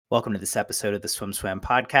Welcome to this episode of the SwimSwam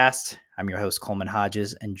podcast. I'm your host, Coleman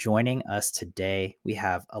Hodges, and joining us today, we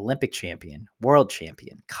have Olympic champion, world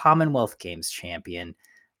champion, Commonwealth Games champion,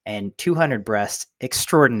 and 200 breast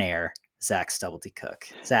extraordinaire, Zac Stubblety-Cook.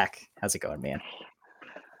 Zac, how's it going, man?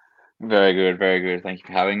 Very good, very good. Thank you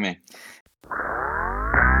for having me.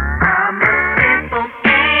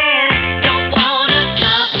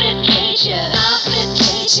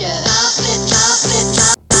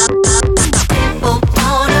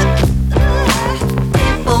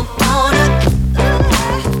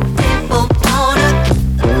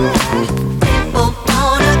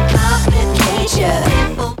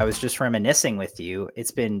 I was just reminiscing with you.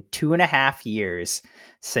 It's been 2.5 years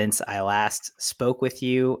since I last spoke with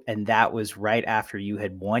you, and that was right after you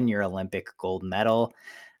had won your Olympic gold medal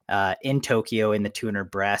in Tokyo in the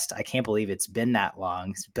 200 breast. I can't believe it's been that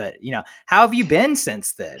long, but how have you been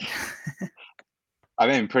since then? I've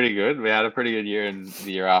been pretty good. We had a pretty good year in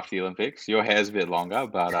the year after the Olympics. Your hair's a bit longer,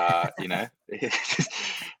 but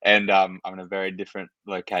and I'm in a very different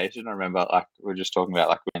location. I remember, we were just talking about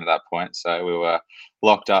at that point, so we were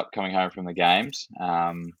locked up coming home from the games.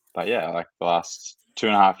 But yeah, the last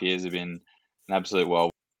 2.5 years have been an absolute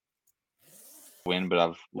whirlwind. But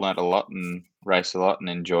I've learnt a lot and raced a lot and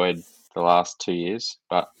enjoyed the last 2 years.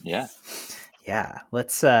 But yeah,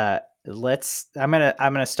 let's. I'm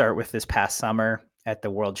gonna start with this past summer at the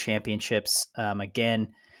World Championships. Again,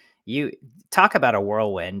 you talk about a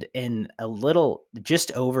whirlwind. In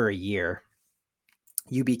just over a year,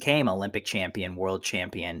 you became Olympic champion, world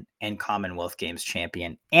champion, and Commonwealth Games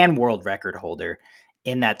champion, and world record holder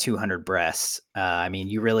in that 200 breast. That's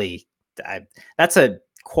a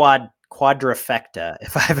quadrifecta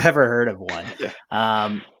if I've ever heard of one.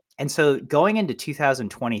 Yeah. And so going into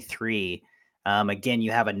 2023. Again,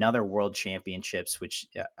 you have another World Championships, which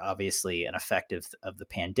obviously an effect of the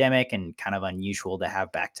pandemic and kind of unusual to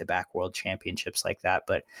have back-to-back World Championships like that.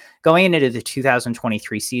 But going into the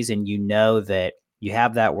 2023 season, you know that you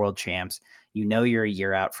have that World Champs. You know you're a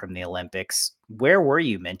year out from the Olympics. Where were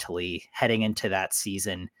you mentally heading into that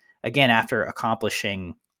season? Again, after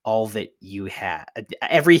accomplishing all that you had,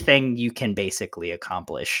 everything you can basically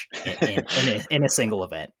accomplish in a single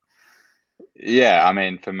event. Yeah, I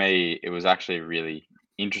mean, for me, it was actually a really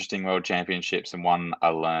interesting World Championships and one I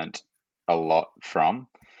learnt a lot from,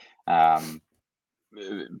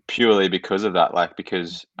 purely because of that,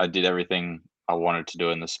 because I did everything I wanted to do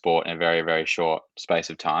in the sport in a very, very short space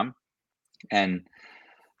of time. And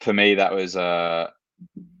for me, that was an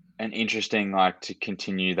interesting, to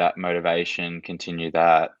continue that motivation, continue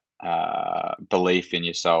that belief in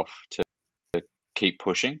yourself to keep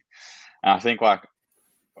pushing. And I think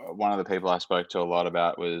one of the people I spoke to a lot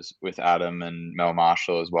about was with Adam and Mel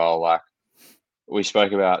Marshall as well. We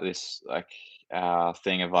spoke about this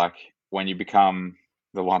thing of when you become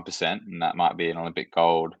the 1%, and that might be an Olympic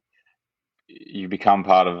gold, you become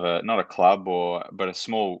part of not a club but a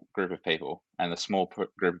small group of people, and the small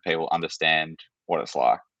group of people understand what it's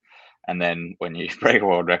like. And then when you break a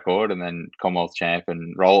world record and then Commonwealth champ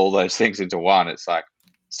and roll all those things into one, it's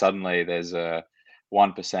suddenly there's a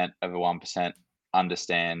 1% of a 1%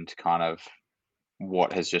 understand kind of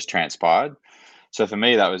what has just transpired. So for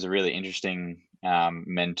me, that was a really interesting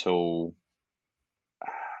mental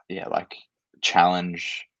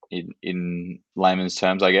challenge in layman's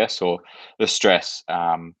terms, I guess, or the stress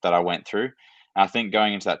that I went through. And I think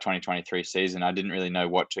going into that 2023 season, I didn't really know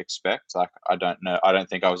what to expect. I don't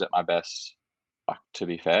think I was at my best, to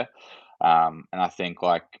be fair. And I think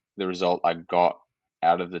the result I got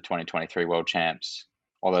out of the 2023 World Champs,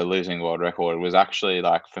 although losing the world record, was actually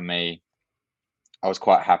for me, I was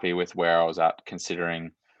quite happy with where I was at,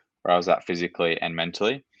 considering where I was at physically and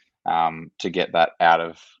mentally, to get that out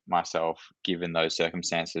of myself, given those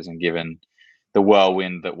circumstances and given the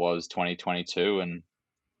whirlwind that was 2022. And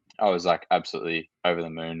I was absolutely over the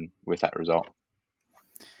moon with that result.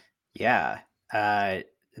 Yeah.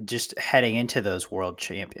 Just heading into those world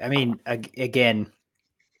champions. I mean, again,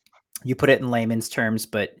 you put it in layman's terms,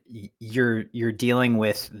 but you're dealing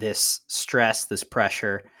with this stress, this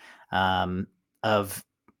pressure of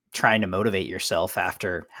trying to motivate yourself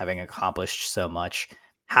after having accomplished so much.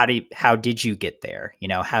 How did you get there?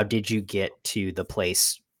 How did you get to the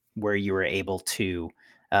place where you were able to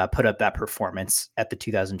put up that performance at the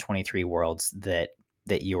 2023 Worlds that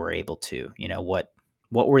you were able to? What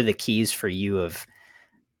were the keys for you of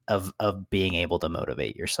being able to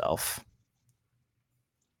motivate yourself?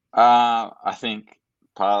 I think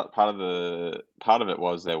part of it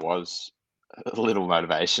was there was a little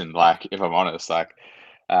motivation, if I'm honest,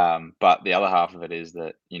 but the other half of it is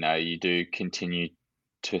that you do continue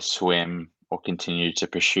to swim or continue to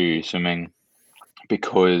pursue swimming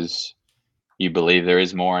because you believe there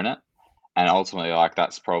is more in it. And ultimately, like,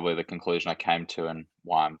 that's probably the conclusion I came to and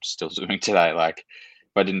why I'm still swimming today. Like,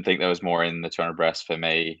 if I didn't think there was more in the 200 breast for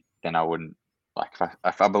me, then I wouldn't. Like,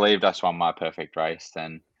 if I believed I swam my perfect race,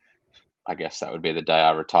 then I guess that would be the day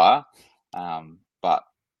I retire. But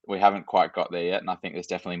we haven't quite got there yet, and I think there's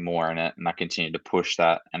definitely more in it. And I continue to push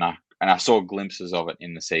that, and I saw glimpses of it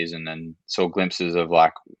in the season, and saw glimpses of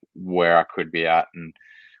like where I could be at and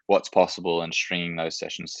what's possible. And stringing those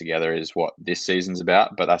sessions together is what this season's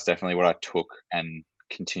about. But that's definitely what I took and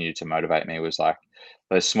continued to motivate me, was like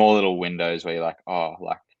those small little windows where you're like, oh,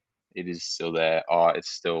 like it is still there. Oh,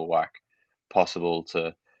 it's still like possible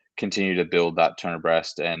to continue to build that 200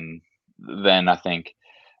 breast. And then I think,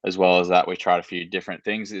 as well as that, we tried a few different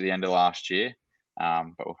things at the end of last year,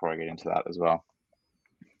 but we'll probably get into that as well.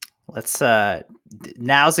 Let's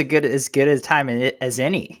now's as good a time as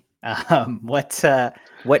any.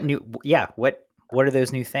 What new? Yeah, what are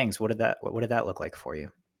those new things? What did that look like for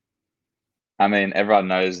you? I mean, everyone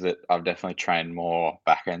knows that I've definitely trained more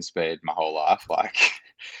back end speed my whole life. Like,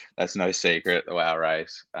 that's no secret the way I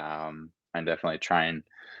race. And definitely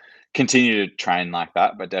continue to train like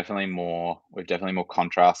that, but we've definitely more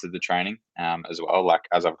contrasted the training as well. Like,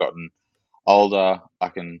 as I've gotten older, I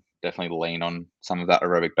can definitely lean on some of that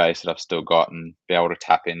aerobic base that I've still got and be able to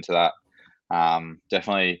tap into that.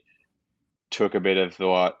 Definitely took a bit of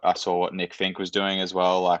what I saw what Nick Fink was doing as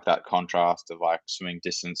well, like that contrast of like swimming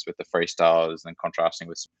distance with the freestylers and contrasting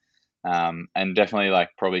with, and definitely like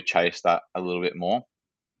probably chase that a little bit more.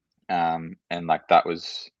 And like that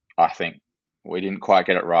was, I think we didn't quite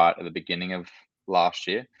get it right at the beginning of last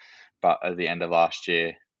year, but at the end of last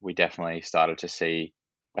year, we definitely started to see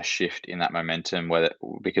a shift in that momentum, whether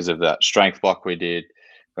because of that strength block we did,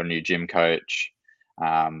 got a new gym coach,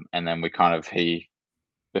 and then we kind of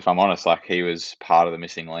if I'm honest, like he was part of the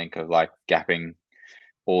missing link of like gapping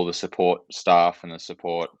all the support staff and the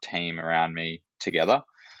support team around me together,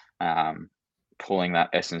 um, pulling that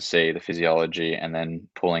S&C, the physiology, and then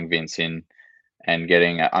pulling Vince in and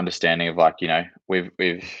getting an understanding of like, we've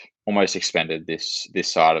almost expended this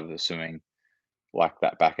side of the swimming, like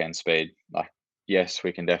that back end speed. Like, yes,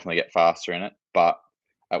 we can definitely get faster in it, but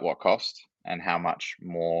at what cost? And how much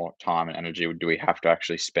more time and energy do we have to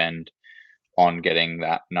actually spend on getting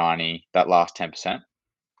that last 10%?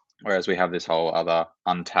 Whereas we have this whole other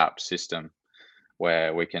untapped system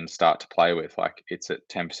where we can start to play with, like, it's at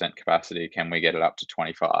 10% capacity. Can we get it up to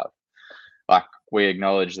 25? Like, we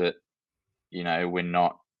acknowledge that, we're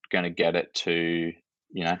not going to get it to,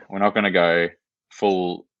 we're not going to go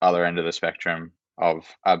full other end of the spectrum of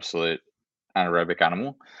absolute anaerobic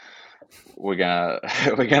animal. We're gonna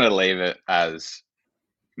we're gonna leave it as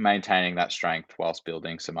maintaining that strength whilst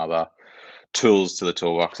building some other tools to the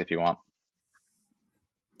toolbox if you want.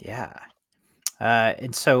 Yeah.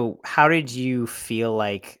 And so how did you feel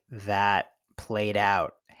like that played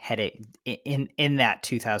out heading in that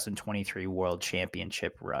 2023 World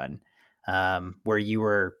Championship run, where you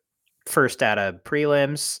were first out of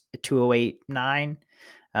prelims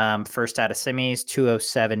 208.9, first out of semis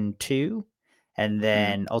 207.2, and Mm,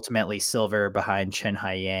 then ultimately silver behind Qin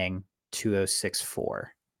Haiyang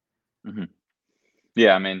 206.4. mhm.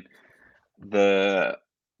 Yeah, I mean, the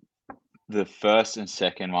the first and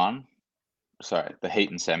second one, sorry, the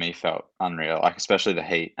heat and semi felt unreal, like, especially the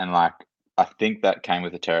heat, and, like, I think that came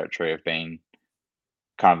with the territory of being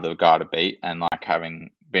kind of the guy to beat and, like,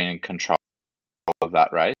 having been in control of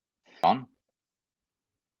that race on.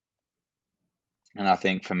 And I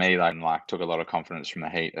think for me, like, took a lot of confidence from the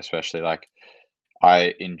heat, especially, like,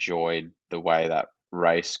 I enjoyed the way that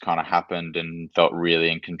race kinda happened and felt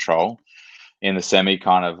really in control. In the semi,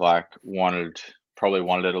 kind of, like, probably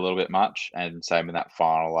wanted it a little bit much, and same in that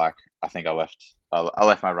final, like, I think I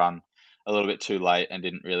left my run a little bit too late and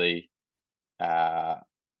didn't really, uh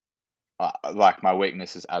like, my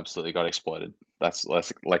weaknesses absolutely got exploited.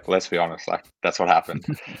 Let's be honest, like, that's what happened.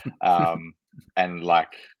 Um, and,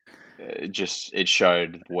 like, it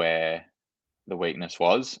showed where the weakness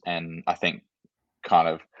was, and I think kind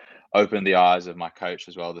of opened the eyes of my coach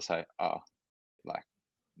as well to say, "Oh, like,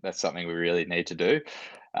 that's something we really need to do."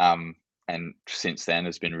 Um, and since then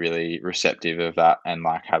has been really receptive of that and,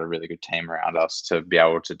 like, had a really good team around us to be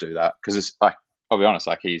able to do that. Because it's like, I'll be honest,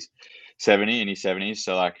 like, he's 70 in his 70s,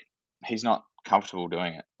 so, like, he's not comfortable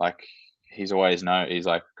doing it. Like, he's,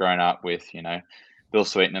 like, grown up with, Bill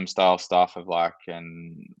Sweetenham style stuff of, like,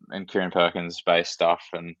 and Kieran Perkins based stuff,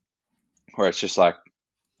 and where it's just like,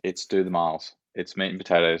 it's do the miles. It's meat and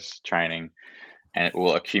potatoes training, and it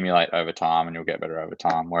will accumulate over time and you'll get better over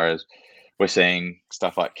time. Whereas we're seeing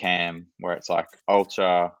stuff like Cam where it's like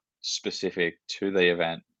ultra specific to the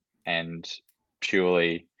event, and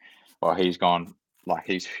purely, well, he's gone like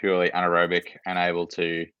he's purely anaerobic and able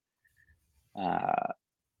to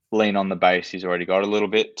lean on the base he's already got a little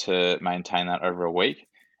bit to maintain that over a week.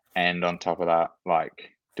 And on top of that,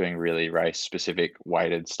 like doing really race specific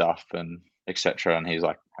weighted stuff and etc. And he's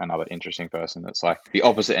like another interesting person that's like the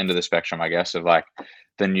opposite end of the spectrum, I guess, of like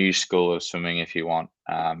the new school of swimming, if you want.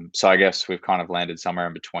 So I guess we've kind of landed somewhere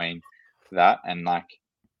in between that. And like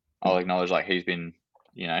I'll acknowledge like he's been,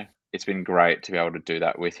 it's been great to be able to do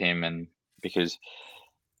that with him. And because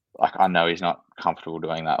like I know he's not comfortable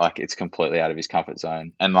doing that. Like it's completely out of his comfort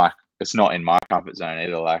zone. And like it's not in my comfort zone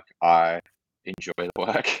either. Like I enjoy the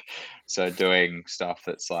work. So doing stuff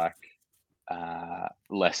that's like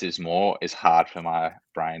less is more is hard for my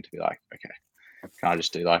brain to be like, okay, can I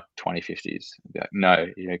just do like 2050s? Be like, no,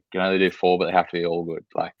 you can only do 4, but they have to be all good.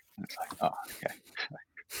 Like it's like, oh, okay.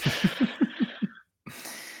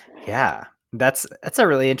 Yeah, that's a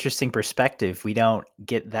really interesting perspective. We don't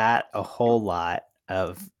get that a whole lot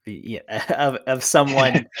of of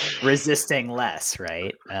someone resisting less,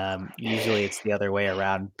 right? Usually it's the other way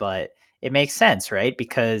around, but it makes sense, right?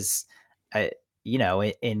 Because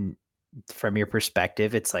in from your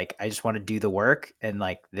perspective, it's like I just want to do the work, and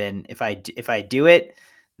like then if I do it,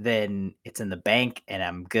 then it's in the bank and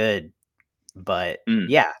I'm good. But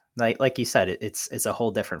yeah, like you said, it's a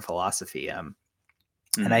whole different philosophy.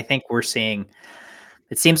 And I think it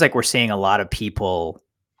seems like we're seeing a lot of people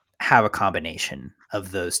have a combination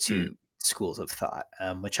of those two schools of thought,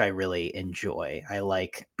 which I really enjoy. I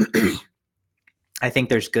like, I think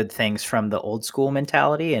there's good things from the old school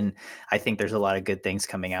mentality, and I think there's a lot of good things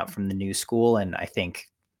coming out from the new school. And I think,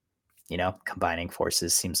 combining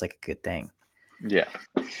forces seems like a good thing. Yeah.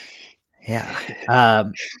 Yeah.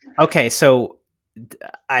 Okay. So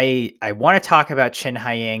I want to talk about Qin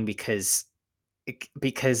Haiyang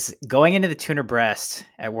because going into the tuna breast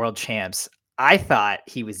at World Champs, I thought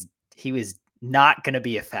he was not going to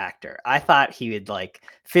be a factor. I thought he would like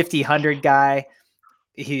 50-100 guy.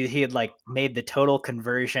 He had like made the total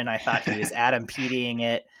conversion. I thought he was Adam Peating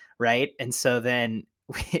it, right? And so then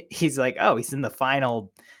he's like, oh, he's in the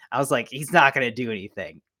final. I was like, he's not going to do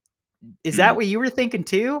anything. Is that what you were thinking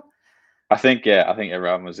too? I think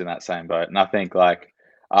everyone was in that same boat. And I think like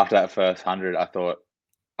after that first 100,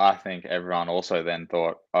 I think everyone also then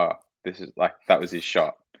thought, oh, this is like that was his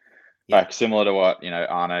shot. Yeah. Like similar to what,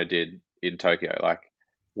 Arno did in Tokyo, like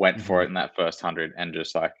went for it Mhm. in that first 100 and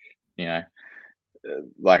just like,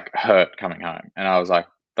 like hurt coming home. And I was like,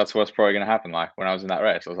 that's what's probably going to happen. Like when I was in that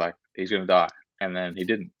race, I was like, he's going to die. And then he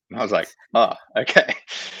didn't. And I was like, oh, okay.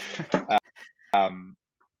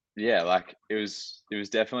 Yeah, like it was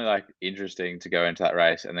definitely like interesting to go into that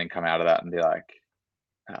race and then come out of that and be like,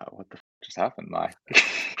 what the just happened? Like,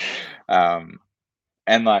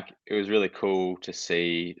 and like it was really cool to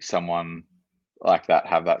see someone like that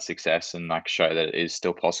have that success and like show that it is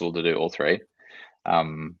still possible to do all three.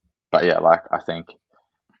 But yeah, like I think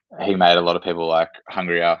he made a lot of people like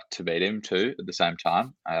hungrier to beat him too at the same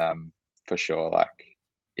time. For sure. Like,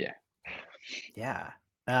 yeah. Yeah.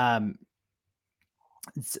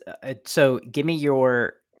 So give me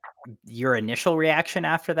your initial reaction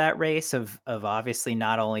after that race of obviously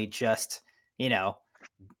not only just,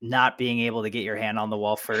 not being able to get your hand on the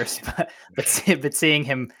wall first, but seeing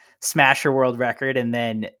him smash your world record, and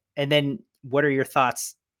then what are your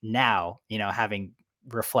thoughts now, having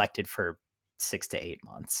reflected for 6 to 8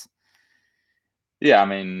 months? Yeah, I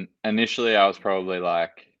mean, initially I was probably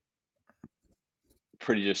like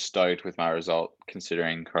pretty just stoked with my result,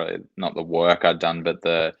 considering probably not the work I'd done, but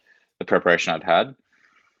the preparation I'd had.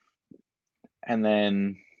 And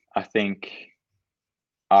then I think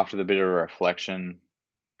after the bit of reflection,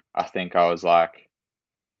 I think I was like,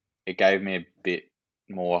 it gave me a bit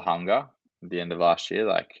more hunger at the end of last year.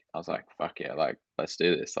 Like I was like, fuck yeah, like let's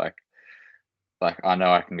do this. Like I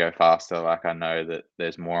know I can go faster. Like I know that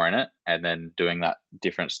there's more in it. And then doing that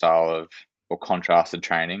different style of or contrasted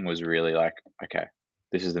training was really like, okay,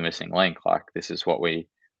 this is the missing link. Like this is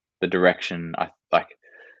the direction I like.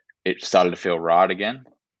 It started to feel right again.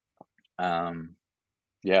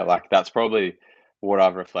 Yeah, like that's probably what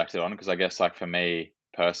I've reflected on because I guess like for me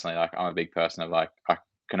personally, like I'm a big person of like I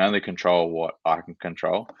can only control what I can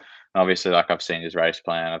control. And obviously, like I've seen his race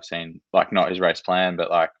plan, I've seen like not his race plan,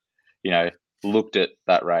 but like you know looked at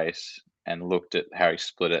that race and looked at how he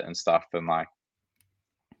split it and stuff, and like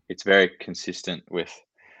it's very consistent with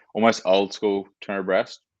almost old school turner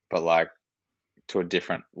breast, but like to a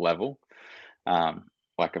different level,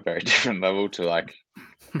 like a very different level to like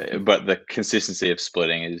but the consistency of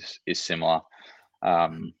splitting is similar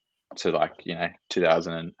to like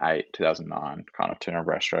 2008 2009 kind of turner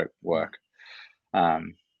breaststroke work.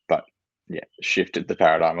 But shifted the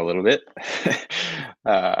paradigm a little bit.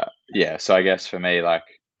 So I guess for me, like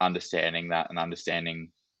understanding that and understanding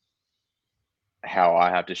how I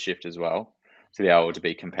have to shift as well to be able to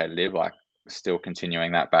be competitive, like still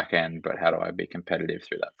continuing that back end, but how do I be competitive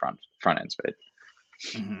through that front end speed?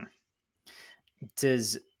 Mm-hmm.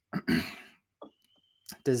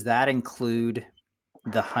 Does that include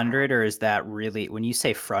the 100, or is that really, when you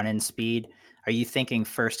say front end speed, are you thinking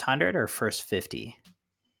first 100 or first 50?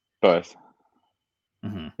 Both.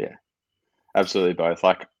 Mm-hmm. Yeah, absolutely both.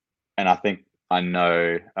 Like, and I think I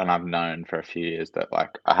know, and I've known for a few years that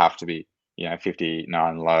like I have to be,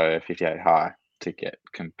 59 low, 58 high to get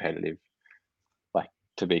competitive, like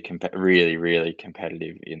to be really, really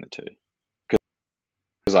competitive in the two.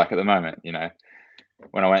 Because like at the moment,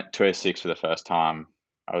 when I went 206 for the first time,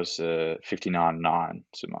 I was 59.9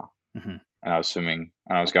 swimmer, Mm-hmm. and I was swimming,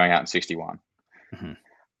 and I was going out in 61. Mm-hmm.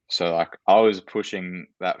 So like I was pushing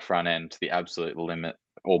that front end to the absolute limit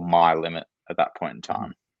or my limit at that point in Mm-hmm.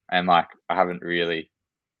 time. And like I haven't really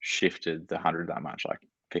shifted the 100 that much, like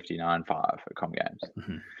 59.5 at Com Games.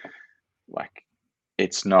 Mm-hmm. Like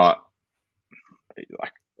it's not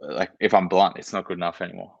like if I'm blunt, it's not good enough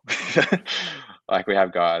anymore. Like we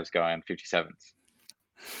have guys going 57s.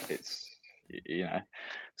 It's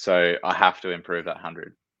so I have to improve that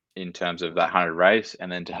 100 in terms of that 100 race,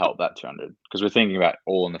 and then to help that 200, because we're thinking about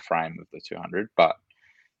all in the frame of the 200, but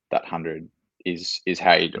that 100 is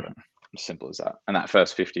how you do it. As simple as that. And that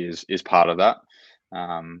first 50 is part of that.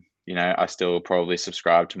 I still probably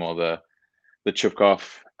subscribe to more the Chukov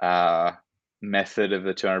method of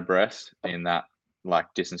the 200 breast, in that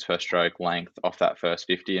like distance per stroke length off that first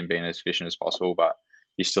 50 and being as efficient as possible, but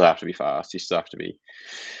you still have to be fast. You still have to be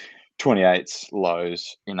 28s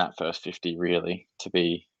lows in that first 50 really to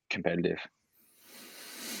be competitive.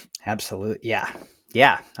 Absolutely.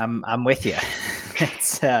 Yeah. I'm with you.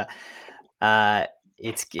 It's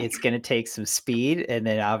it's going to take some speed, and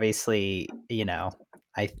then obviously,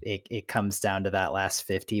 it comes down to that last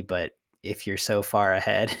 50, but if you're so far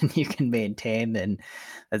ahead and you can maintain, then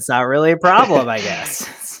that's not really a problem, I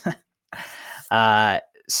guess. uh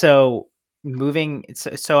so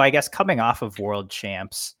so I guess coming off of world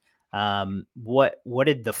champs, what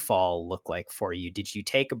did the fall look like for you? Did you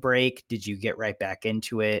take a break? Did you get right back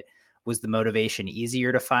into it? Was the motivation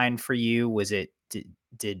easier to find for you? Was it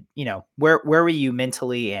did where were you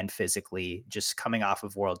mentally and physically, just coming off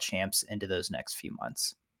of world champs into those next few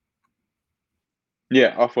months?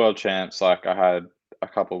 Yeah, off world champs, like I had a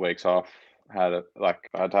couple of weeks off. I had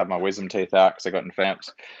to have my wisdom teeth out because I got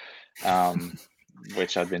infamps, um,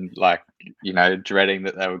 which I'd been like, dreading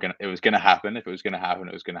that it was gonna happen. If it was gonna happen,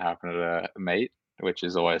 it was gonna happen at a meet, which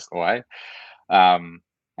is always the way. Um,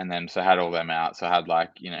 and then so I had all them out. So I had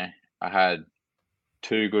I had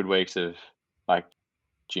 2 good weeks of like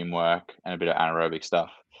gym work and a bit of anaerobic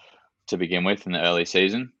stuff to begin with in the early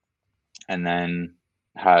season, and then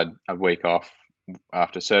had a week off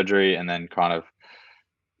after surgery, and then kind of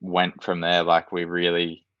went from there. Like we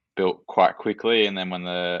really built quite quickly, and then when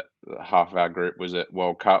the half of our group was at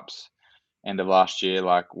World Cups end of last year,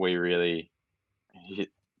 like we really hit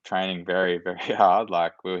training very, very hard.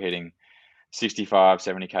 Like we were hitting 65,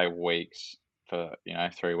 70K weeks for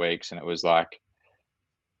 3 weeks, and it was like,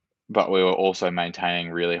 but we were also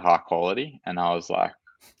maintaining really high quality, and I was like,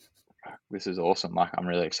 this is awesome. Like I'm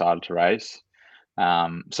really excited to race.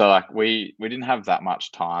 So like we didn't have that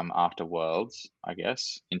much time after Worlds, I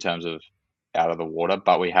guess, in terms of out of the water,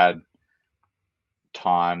 but we had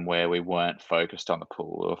time where we weren't focused on the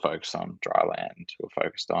pool. We were focused on dry land. We were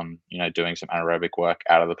focused on, doing some anaerobic work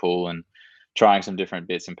out of the pool and trying some different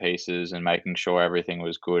bits and pieces and making sure everything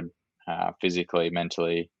was good, physically,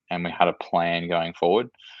 mentally, and we had a plan going forward.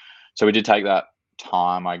 So we did take that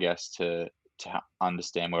time, I guess, to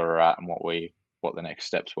understand where we're at and what the next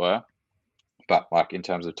steps were. But like in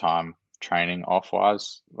terms of time training off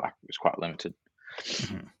wise, like it was quite limited.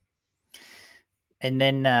 Mhm. And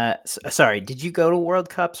then, sorry, did you go to World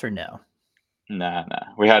Cups or no? No, no.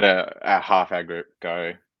 We had a half our group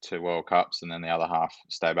go to World Cups, and then the other half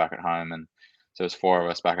stay back at home, and so there's 4 of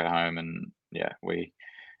us back at home, and yeah, it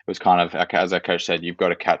was kind of, as our coach said, you've got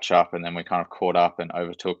to catch up, and then we kind of caught up and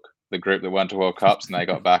overtook the group that went to World Cups, and they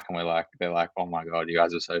got back, and they're like, oh my god, you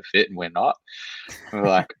guys are so fit, and we're not. And we're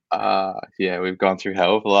like, yeah, we've gone through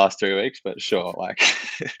hell for the last 3 weeks, but sure, like.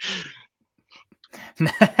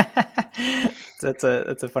 That's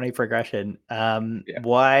a funny progression. Yeah.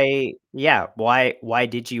 Why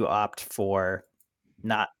did you opt for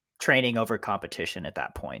not training over competition at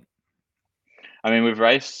that point? I mean, we've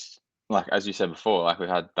raced, like as you said before, like we've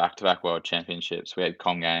had back-to-back world championships. We had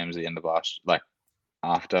Com Games at the end of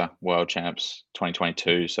after World Champs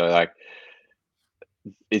 2022. So like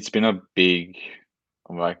it's been a big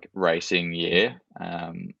like racing year,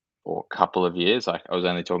 or couple of years. Like I was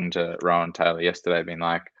only talking to Rowan Taylor yesterday, being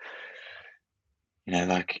like,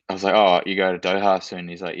 like I was like, "Oh, you go to Doha soon?"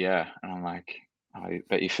 He's like, "Yeah," and I'm like, "I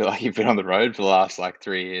bet you feel like you've been on the road for the last like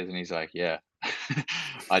 3 years," and he's like, "Yeah,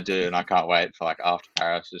 I do, and I can't wait for like after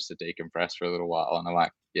Paris just to decompress for a little while." And I'm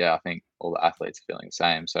like, "Yeah, I think all the athletes are feeling the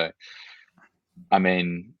same." So I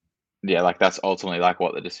mean, yeah, like that's ultimately like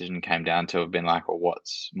what the decision came down to have been like, well,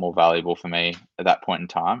 what's more valuable for me at that point in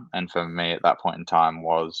time? And for me at that point in time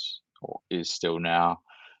was or is still now,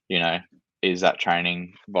 you know, is that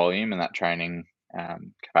training volume and that training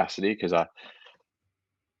capacity because I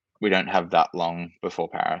we don't have that long before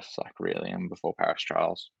Paris, like really, and before Paris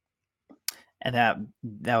trials. And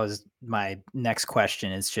that was my next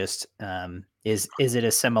question is just, is it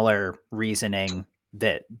a similar reasoning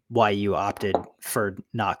that why you opted for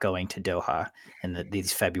not going to Doha in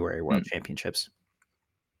these February World Mm. Championships?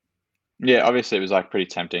 Yeah, obviously it was like pretty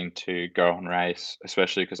tempting to go and race,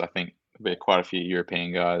 especially because I think there'll be quite a few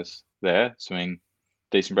European guys there swimming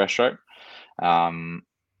decent breaststroke. Um,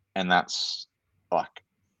 and that's like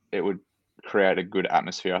it would create a good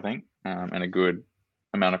atmosphere, I think, and a good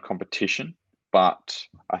amount of competition. But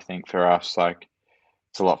I think for us, like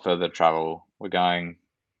it's a lot further to travel. We're going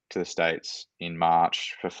to the States in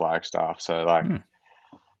March for Flagstaff, so like,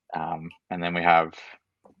 Hmm. and then we have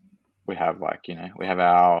like we have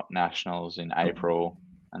our nationals in April,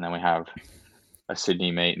 and then we have a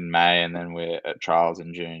Sydney meet in May, and then we're at trials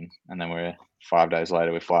in June, and then we're 5 days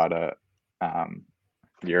later we fly to um,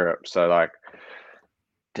 Europe. So like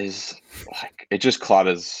there's like it just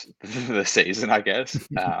clutters the season, I guess.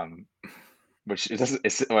 Which it doesn't.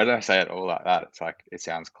 It's when I say it all like that, it's like it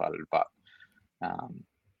sounds cluttered, but um,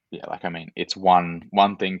 yeah, like I mean, it's one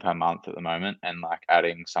thing per month at the moment, and like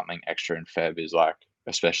adding something extra in Feb is like,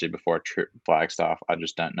 especially before a trip Flagstaff, I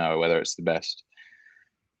just don't know whether it's the best.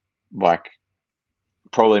 Like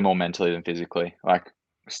probably more mentally than physically. Like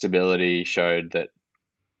stability showed that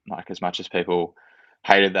like as much as people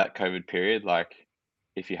hated that COVID period, like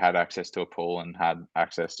if you had access to a pool and had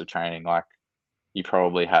access to training, like you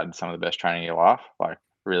probably had some of the best training of your life. Like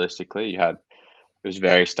realistically, it was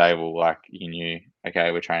very stable. Like you knew,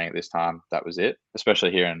 okay, we're training at this time. That was it.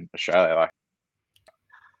 Especially here in Australia, like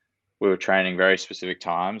we were training very specific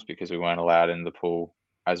times because we weren't allowed in the pool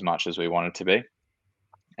as much as we wanted to be,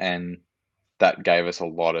 and that gave us a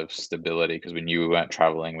lot of stability because we knew we weren't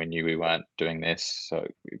traveling, we knew we weren't doing this, so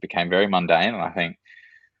it became very mundane. And I think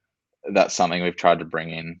that's something we've tried to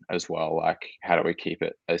bring in as well. Like, how do we keep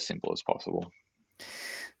it as simple as possible?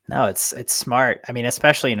 No, it's smart. I mean,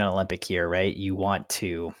 especially in an Olympic year, right? You want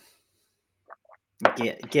to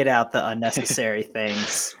get out the unnecessary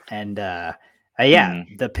things, and yeah,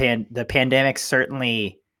 Mm. the pandemic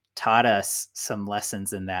certainly taught us some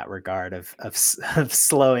lessons in that regard of of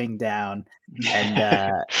slowing down. And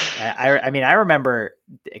I mean, I remember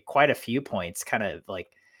quite a few points, kind of like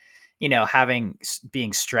having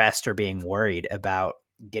being stressed or being worried about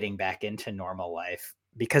getting back into normal life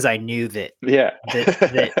because I knew that Yeah.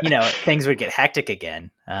 things would get hectic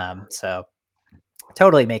again. So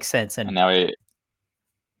totally makes sense. And And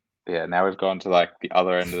now now we've gone to like the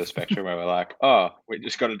other end of the spectrum where we're like, oh, we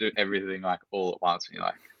just got to do everything like all at once. And you're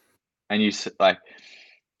like, and like,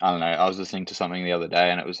 I don't know. I was listening to something the other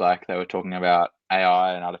day, and it was like they were talking about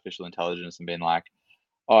AI and artificial intelligence, and being like,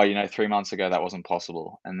 oh, 3 months ago that wasn't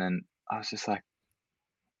possible. And then I was just like,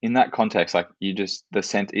 in that context, like you just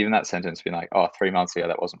even that sentence being like, oh, 3 months ago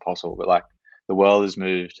that wasn't possible, but like the world has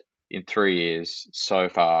moved in 3 years so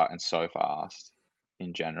far and so fast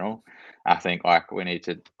in general. I think like we need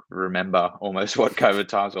to remember almost what COVID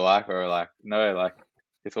times were like, where we're like, no, like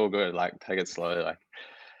it's all good, like take it slow, like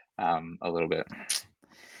a little bit.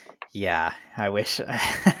 yeah, I wish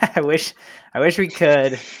I wish we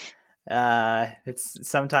could. It's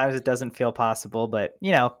sometimes it doesn't feel possible, but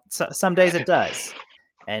some days it does.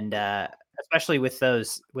 And especially with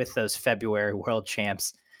those February World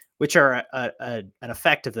Champs, which are an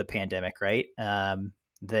effect of the pandemic, right?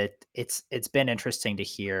 That it's been interesting to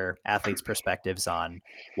hear athletes' perspectives on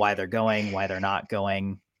why they're going, why they're not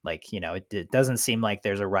going. Like it doesn't seem like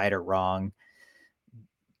there's a right or wrong,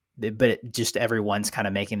 but just everyone's kind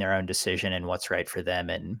of making their own decision and what's right for them.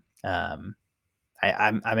 And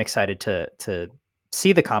I'm excited to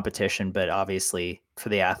see the competition, but obviously for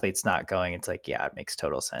the athletes not going, it's like, yeah, it makes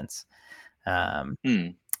total sense. Um, Hmm.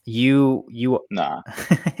 you Nah,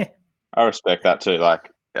 I respect that too.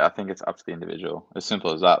 Like, yeah, I think it's up to the individual. As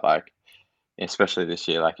simple as that. Like, especially this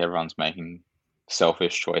year, like everyone's making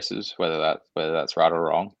selfish choices, whether that's right or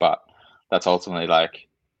wrong. But that's ultimately like,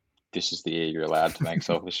 this is the year you're allowed to make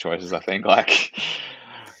selfish choices, I think. Like,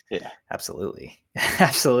 yeah. Absolutely.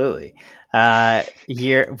 Absolutely. So I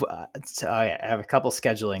have a couple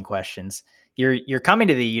scheduling questions. You're coming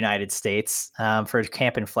to the United States for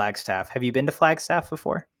camp in Flagstaff. Have you been to Flagstaff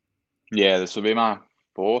before? Yeah, this will be my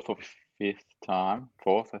fourth or fifth time.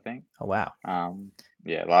 Fourth, I think. Oh, wow.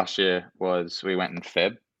 Yeah, last year we went in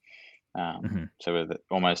Feb. Hmm. So we're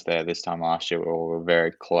almost there this time last year. We were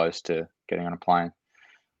very close to getting on a plane.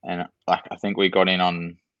 And like, I think we got in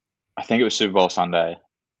on, I think it was Super Bowl Sunday.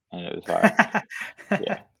 And it was like, yeah,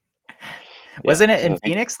 yeah. Wasn't it So in I think,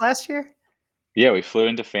 Phoenix last year? yeah, we flew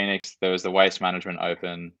into Phoenix. There was the Waste Management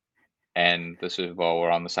Open and the Super Bowl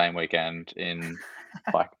were on the same weekend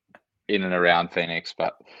like in and around Phoenix.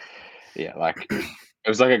 But yeah, like it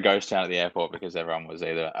was like a ghost town at the airport because everyone was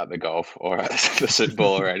either at the golf or at the Super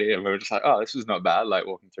Bowl already, and we were just like, "Oh, this is not bad." Like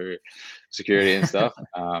walking through security and stuff.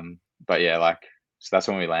 But yeah, like so that's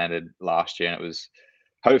when we landed last year, and it was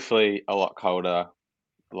hopefully a lot colder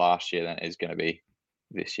last year than it is going to be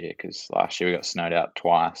this year because last year we got snowed out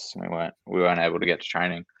twice and we weren't able to get to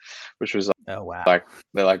training, which was Oh, wow. like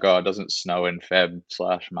they're like, "Oh, it doesn't snow in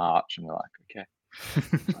Feb/March," and we're like, "Okay."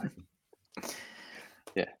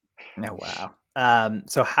 Yeah. Oh, wow.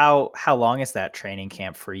 So how long is that training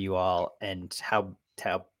camp for you all, and how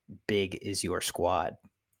big is your squad?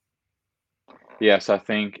 Yes, I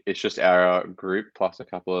think it's just our group plus a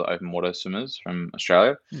couple of open water swimmers from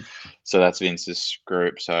Australia. Hmm. So that's Vince's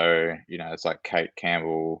group. So, it's like Kate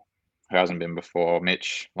Campbell, who hasn't been before,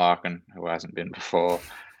 Mitch Larkin, who hasn't been before,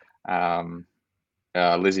 um,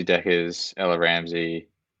 Lizzie Deckers, Ella Ramsey,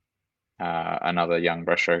 another young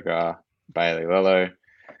breaststroker, Bailey Lello,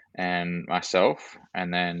 and myself,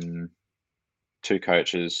 and then two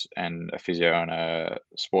coaches and a physio and a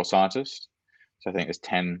sports scientist. So I think there's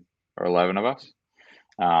 10 or 11 of us.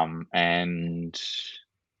 And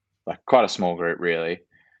like quite a small group, really,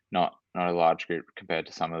 not a large group compared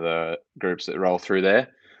to some of the groups that roll through there.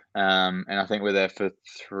 And I think we're there for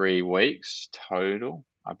 3 weeks total,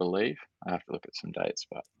 I believe. I have to look at some dates,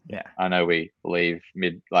 but yeah, Yeah. I know we leave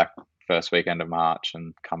like first weekend of March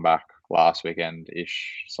and come back last weekend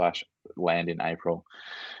ish / land in April.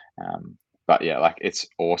 But yeah, like it's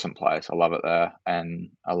awesome place. I love it there, and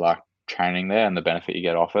I like training there and the benefit you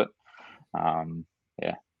get off it.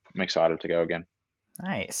 Yeah, I'm excited to go again.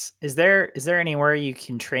 Nice. Is there anywhere you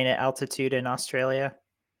can train at altitude in Australia?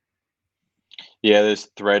 Yeah, there's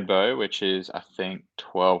Threadbow, which is I think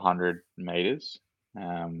 1,200 meters.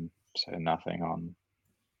 So nothing on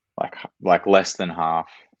like less than half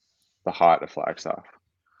the height of Flagstaff.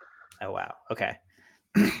 Oh, wow. Okay.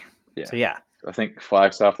 Yeah, So yeah, I think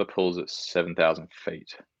Flagstaff the pool's at 7,000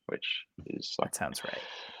 feet, which is like that sounds right.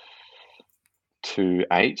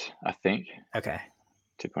 2.8, I think, Okay.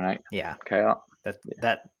 2.8 Yeah. k up. That Yeah,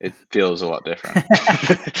 that it feels a lot different.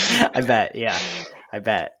 I bet. Yeah. I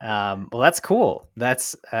bet. Well, that's cool.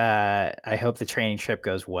 I hope the training trip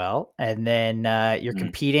goes well. And then you're Mm,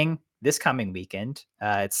 competing this coming weekend.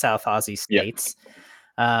 It's South Aussie yeah, states.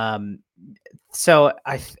 Um, so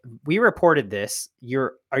we reported this.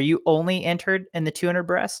 Are you only entered in the 200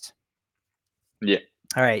 breast? yeah,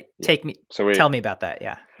 All right. yeah. So Tell me about that.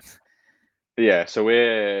 Yeah. so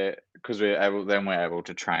because we're able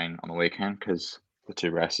to train on the weekend because the two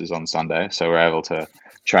rests is on Sunday, so we're able to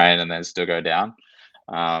train and then still go down.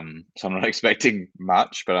 So I'm not expecting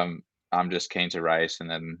much, but I'm just keen to race, and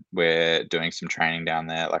then we're doing some training down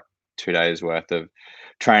there, like 2 days worth of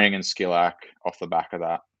training and skill act off the back of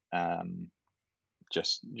that.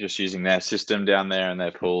 Just using their system down there and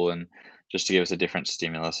their pool, and just to give us a different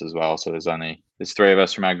stimulus as well. So there's three of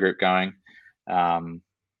us from our group going,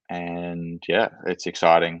 and yeah, it's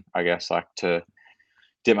exciting. I guess like to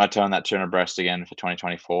dip my toe in that 200 breast again for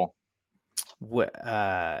 2024.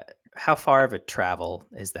 How far of a travel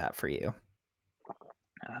is that for you?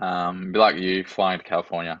 Be like you flying to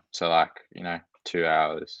California, so like 2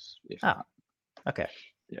 hours if Oh, that. okay.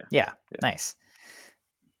 Yeah, Yeah. yeah. Nice.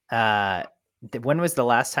 Uh, when was the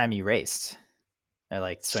last time you raced? Or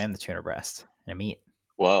like swam the 200 breast in a meet?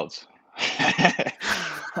 Worlds. Yeah.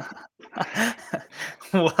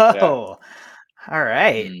 Whoa. All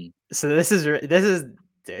right. Mm. So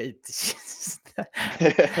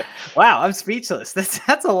wow, I'm speechless.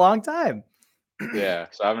 That's a long time. Yeah,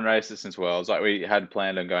 so I haven't raced it since Worlds. Like we had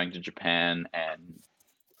planned on going to Japan and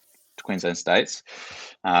Queensland States.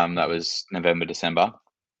 That Mhm. was November, December.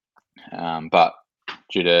 But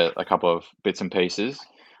due to a couple of bits and pieces,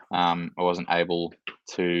 I wasn't able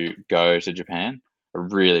to go to Japan. I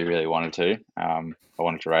really, really wanted to. I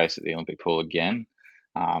wanted to race at the Olympic pool again.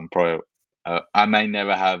 Probably, I may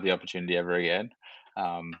never have the opportunity ever again.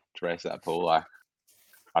 to race that pool. Like,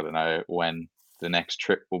 I don't know when the next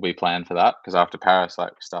trip will be planned for that, because after Paris,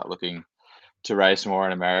 like, start looking to race more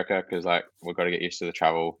in America, because like we've got to get used to the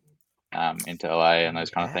travel into LA and Oh,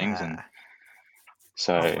 those kind of things. And yeah.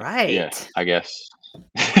 All so yeah, right. I guess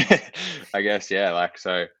I guess yeah, like,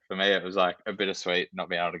 so for me it was like a bittersweet not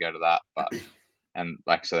being able to go to that, but and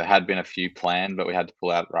like, so there had been a few planned, but we had to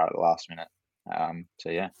pull out right at the last minute. So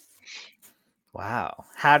yeah. Wow.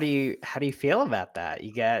 How do you feel about that?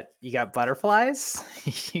 You got butterflies?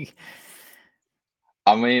 You-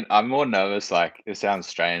 I mean, I'm more nervous. Like, it sounds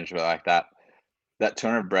strange, but like that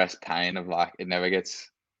 200 breast pain of like, you never get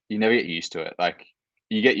used to it. Like,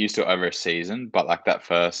 you get used to it over a season, but like that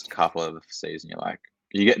first couple of the season,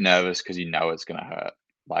 you get nervous because you know it's gonna hurt.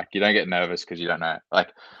 Like, you don't get nervous because you don't know.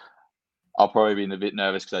 Like, I'll probably be a bit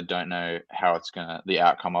nervous because I don't know how the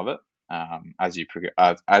outcome of it. As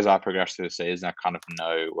I progress through the season, I kind of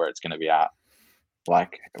know where it's gonna be at,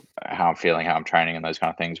 like how I'm feeling, how I'm training, and those kind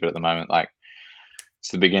of things. But at the moment, like, it's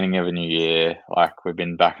the beginning of a new year. Like, we've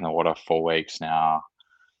been back in the water 4 weeks now.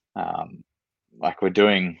 Um, like, we're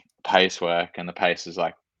doing pace work, and the pace is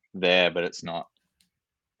like there, but it's not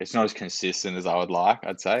as consistent as I would like,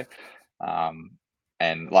 I'd say. Um,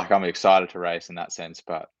 and like, I'm excited to race in that sense,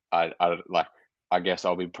 but I guess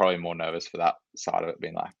I'll be probably more nervous for that side of it,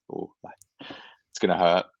 being like, oh, like, it's gonna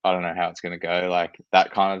hurt. I don't know how it's gonna go, like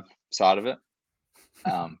that kind of side of it.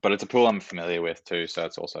 But it's a pool I'm familiar with too, so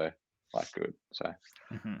it's also like good. So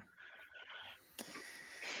Mhm.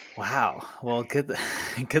 Wow. Well, good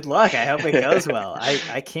good luck. I hope it goes well.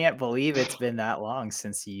 I can't believe it's been that long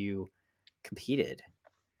since you competed.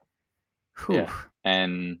 Whew. yeah,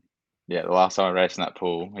 and yeah, the last time I raced in that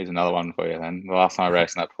pool, here's another one for you. Then the last time I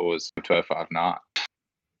raced in that pool was 205 night.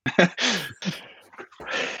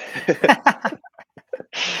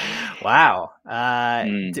 Wow.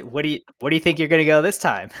 Mm, What do you think you're gonna go this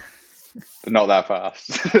time? but not that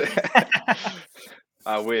fast.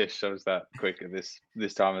 I wish I was that quick at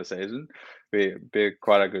this time of the season. Be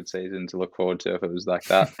quite a good season to look forward to if it was like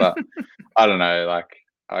that. But I don't know. Like,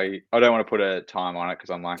 I don't want to put a time on it, because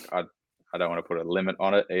I'm like, I don't want to put a limit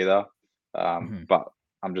on it either. Mhm. But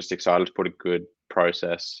I'm just excited to put a good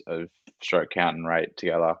process of stroke count and rate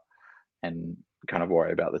together, and kind of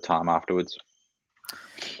worry about the time afterwards.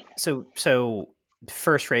 So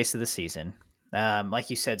first race of the season. Like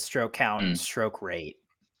you said, stroke count and Mm, stroke rate.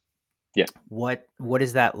 yeah. What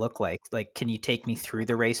does that look like? Like, can you take me through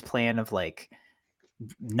the race plan of like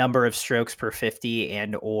number of strokes per 50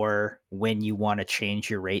 and or when you want to change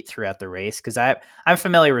your rate throughout the race? Because I'm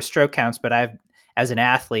familiar with stroke counts, but as an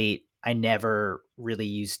athlete, I never really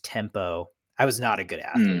used tempo. I was not a good Mm.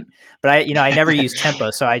 athlete, but I never used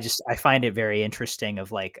tempo. So I find it very interesting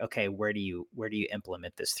of like, okay, where do you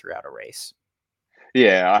implement this throughout a race?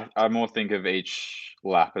 Yeah, I more think of each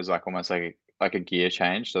lap as like almost like a gear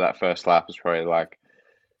change. So that first lap is probably like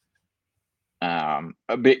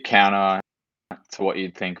a bit counter to what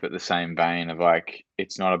you'd think, but the same vein of like,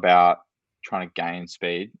 it's not about trying to gain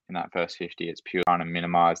speed in that first 50. It's pure trying to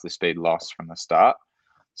minimize the speed loss from the start.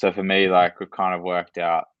 So for me, Mhm. like, we've kind of worked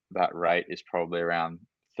out that rate is probably around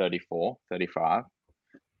 34, 35,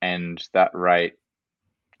 and that rate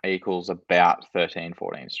equals about 13,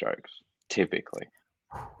 14 strokes typically.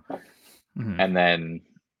 Mhm. And then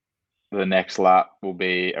the next lap will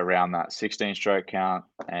be around that 16 stroke count,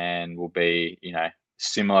 and will be,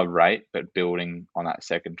 similar rate, but building on that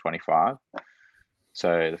second 25.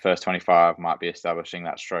 So the first 25 might be establishing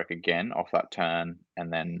that stroke again off that turn,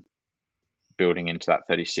 and then building into that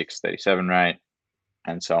 36, 37 rate,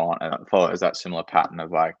 and so on. And it follows that similar pattern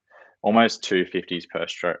of like almost two 50s per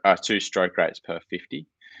stroke, two stroke rates per 50.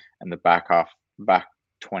 And the back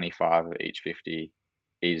 25 of each 50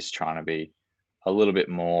 is trying to be a little bit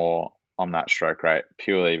more on that stroke rate,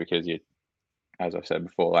 purely because as I've said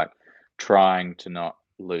before, like, trying to not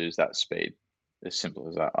lose that speed. As simple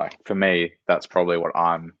as that. Like, for me, that's probably what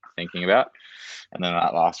I'm thinking about. And then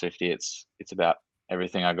that last 50, it's about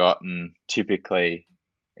everything I got, and typically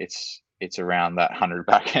it's around that 100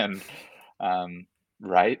 back end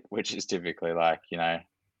rate, which is typically like,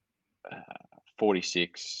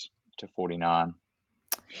 46 to 49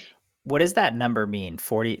 What does that number mean?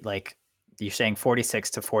 40, like you're saying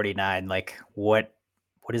 46 to 49, like what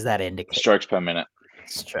does that indicate? strokes per minute.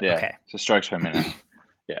 Yeah, Okay. so strokes per minute.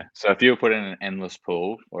 Yeah. So if you were put in an endless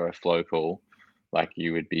pool or a flow pool, like,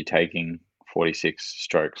 you would be taking 46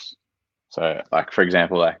 strokes. So, like, for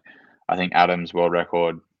example, like, I think Adam's world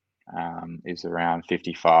record is around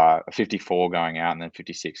 54 going out, and then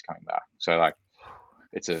 56 coming back. So, like,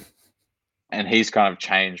 it's and he's kind of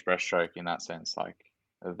changed breaststroke in that sense, like,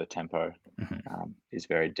 of the tempo Mhm. is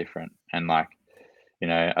very different. And like, You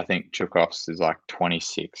know, I think Chukov's is like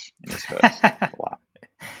 26 in his first lap.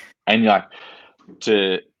 And like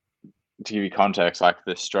to give you context, like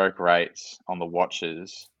the stroke rates on the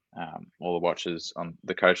watches, all the watches on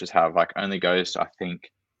the coaches have like only goes to I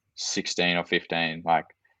think 16 or 15. Like,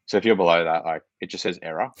 so if you're below that, like it just says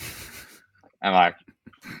error. And like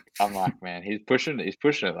I'm like, man, he's pushing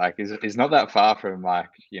it. Like he's not that far from like,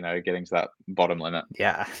 you know, getting to that bottom limit.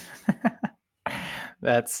 Yeah.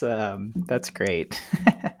 That's great.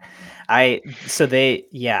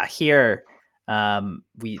 Here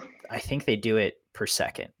I think they do it per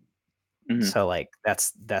second. Mhm. So like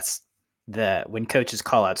that's when coaches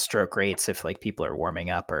call out stroke rates, if like people are warming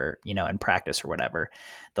up or, you know, in practice or whatever,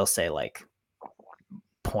 they'll say like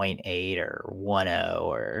 0.8 or 1.0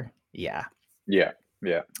 or Yeah.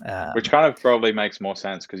 Which um, kind of probably makes more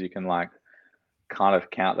sense because you can like kind of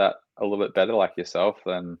count that a little bit better like yourself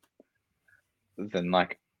than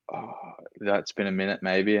like, oh, that's been a minute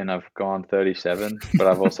maybe and I've gone 37, but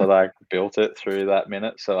I've also like built it through that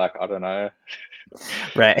minute. So like, I don't know.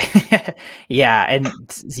 right. Yeah. And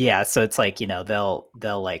yeah, so it's like, you know, they'll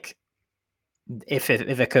like, if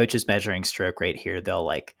a coach is measuring stroke rate here, they'll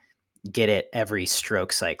like get it every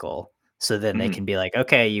stroke cycle. So then they Mhm. can be like,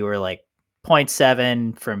 okay, you were like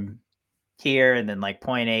 0.7 from here and then like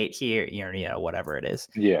 0.8 here, you know, whatever it is.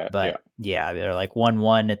 Yeah. But yeah, they're like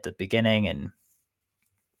 1.1 at the beginning. And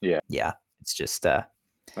Yeah. yeah, it's just, That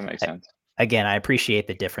makes sense. again, I appreciate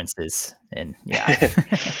the differences and yeah.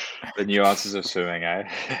 The nuances of swimming, eh?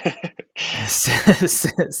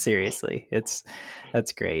 Seriously, that's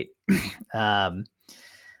great. Um,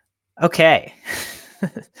 okay.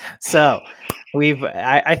 So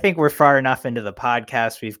I think we're far enough into the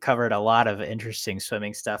podcast. We've covered a lot of interesting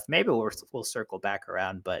swimming stuff. Maybe we'll circle back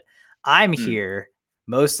around, but I'm Mm. here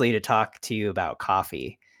mostly to talk to you about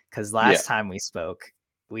coffee because Yeah. last time we spoke,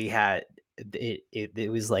 we had it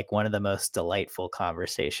was like one of the most delightful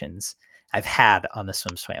conversations I've had on the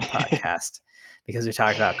SwimSwam podcast because we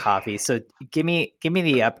talked about coffee. So give me the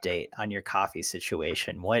update on your coffee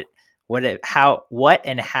situation. What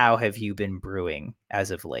and how have you been brewing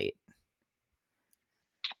as of late?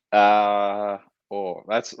 Oh,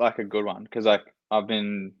 that's like a good one because like I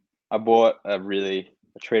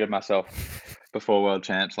treated myself before World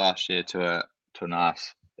Champs last year to a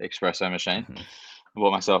nice espresso machine. Mhm. I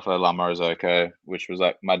bought myself a La Marzocco, which was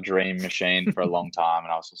like my dream machine for a long time,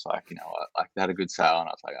 and I was just like, you know what, like they had a good sale, and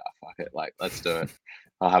I was like, oh fuck it, like let's do it.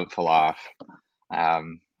 I'll have it for life. I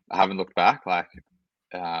haven't looked back. Like,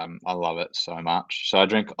 I love it so much. So I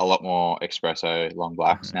drink a lot more espresso long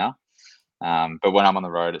blacks Mhm. now. But when I'm on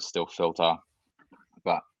the road, it's still filter.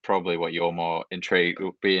 But probably what you're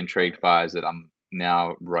be intrigued by is that I'm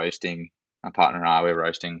now roasting. My partner and I, we're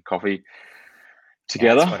roasting coffee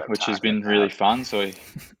Yeah, that's together, what I'm which has talking been really about. fun.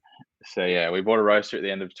 So yeah, we bought a roaster at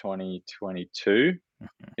the end of 2022. Mhm.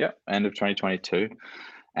 Yeah, end of 2022,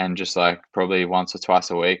 and just like probably once or twice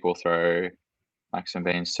a week, we'll throw like some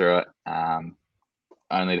beans through it.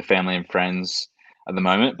 Only to family and friends at the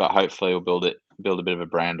moment, but hopefully we'll build a bit of a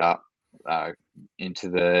brand up uh, into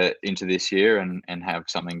this year and have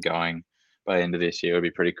something going by the end of this year would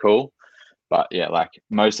be pretty cool. But yeah, like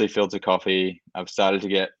mostly filter coffee. I've started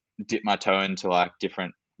to dip my toe into like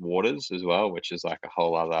different waters as well, which is like a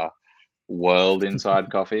whole other world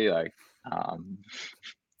inside coffee. Like, um,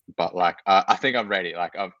 but like I think I'm ready.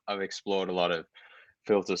 Like I've explored a lot of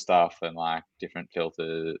filter stuff and like different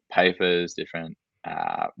filter papers, different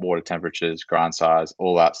water temperatures, grind size,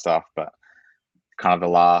 all that stuff. But kind of the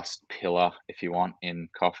last pillar, if you want, in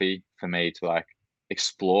coffee for me to like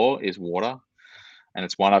explore is water. And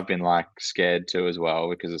it's one I've been like scared to as well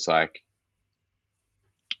because it's like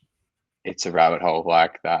it's a rabbit hole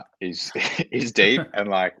like that is is deep. And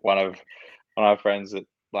like one of my friends that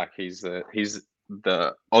like he's the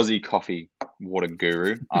Aussie coffee water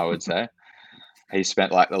guru, I would say. He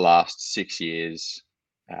spent like the last 6 years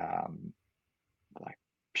um, like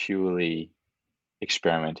purely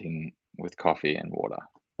experimenting with coffee and water,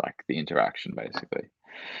 like the interaction basically,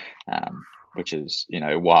 which is, you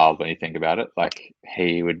know, wild when you think about it. Like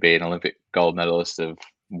he would be an Olympic gold medalist of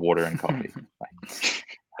water and coffee.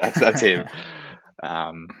 Like that's him.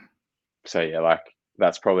 Um, so yeah, like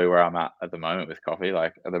that's probably where I'm at the moment with coffee.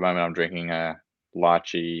 Like at the moment, I'm drinking a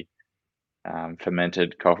lychee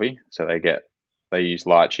fermented coffee. So they use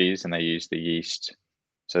lychees and they use the yeast.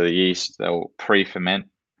 So the yeast, they'll pre-ferment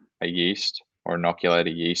a yeast or inoculate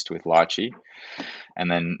a yeast with lychee and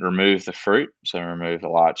then remove the fruit. So remove the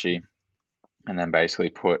lychee and then basically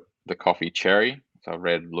put the coffee cherry, so a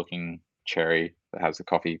red looking cherry that has the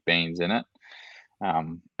coffee beans in it,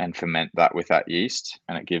 and ferment that with that yeast.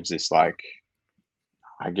 And it gives this like,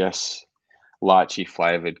 I guess, lychee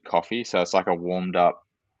flavored coffee. So it's like a warmed up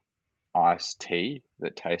iced tea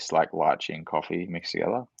that tastes like lychee and coffee mixed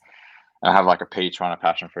together. I have like a peach one, a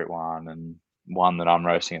passion fruit one, and one that I'm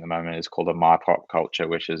roasting at the moment is called a My Pop Culture,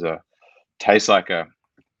 which is tastes like a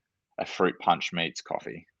fruit punch meets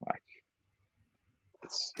coffee. Like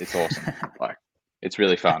it's awesome. Like it's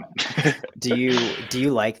really fun. Do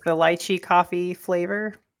you like the lychee coffee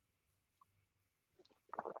flavor?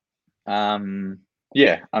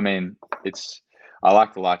 Yeah, I mean, I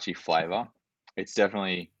like the lychee flavor. It's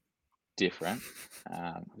definitely different,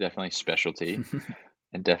 definitely specialty,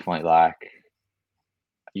 and definitely like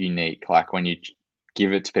unique. Like when you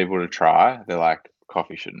give it to people to try, they're like,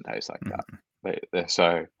 coffee shouldn't taste like that. They're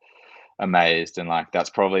so amazed, and like that's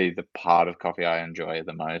probably the part of coffee I enjoy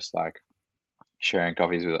the most. Like sharing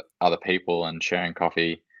coffees with other people and sharing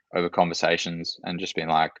coffee over conversations, and just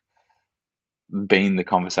being the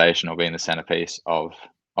conversation or being the centerpiece of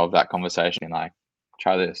that conversation. Like,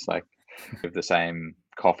 try this, like with the same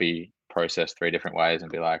coffee processed 3 different ways,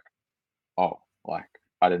 and be like, oh, like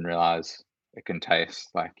I didn't realize it can taste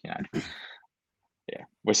like, yeah.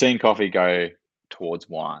 We're seeing coffee go towards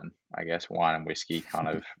wine, I guess, wine and whiskey kind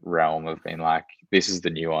of realm of being like, this is the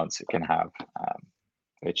nuance it can have,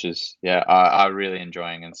 which is, yeah, I really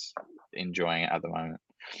enjoying it at the moment.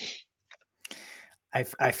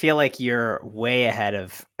 I feel like you're way ahead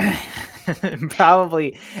of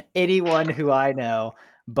probably anyone who I know,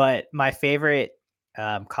 but my favorite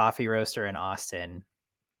coffee roaster in Austin,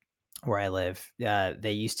 where I live,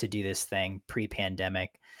 they used to do this thing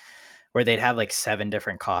pre-pandemic where they'd have like 7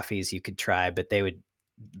 different coffees you could try, but they would,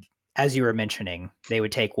 as you were mentioning, they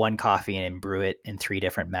would take one coffee and brew it in 3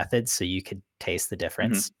 different methods so you could taste the Hmm.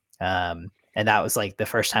 difference. And that was like the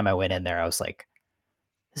first time I went in there, I was like,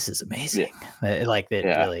 this is Yeah, amazing. Like it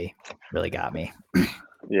yeah, really, really got me.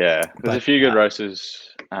 yeah. There's a But few good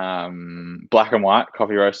roasters, black and white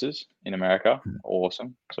coffee roasters in America. mm,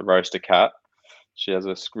 Awesome. So Roaster Cat. She has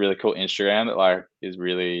this really cool Instagram that like is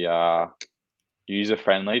really user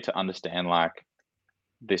friendly to understand like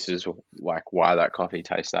this is like why that coffee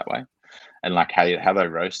tastes that way, and like how they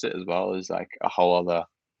roast it as well is like a whole other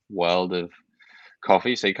world of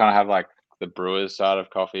coffee. So you kind of have like the brewer's side of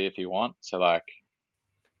coffee if you want. So like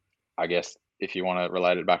I guess if you want to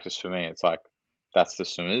relate it back to swimming, it's like that's the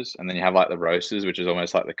swimmers, and then you have like the roasters, which is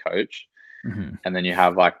almost like the coach, mhm. and then you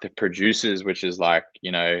have like the producers, which is like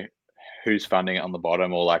who's funding it on the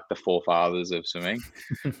bottom, or like the forefathers of swimming.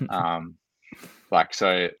 Um, like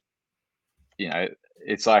so, you know,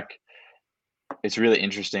 it's like it's really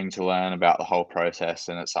interesting to learn about the whole process,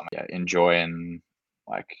 and it's something I enjoy. And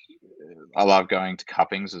like I love going to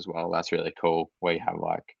cuppings as well. That's really cool, where you have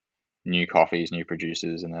like new coffees, new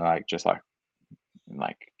producers, and they're like just like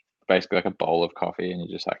basically like a bowl of coffee, and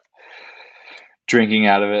you're just like drinking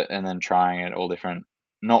out of it and then trying it all different,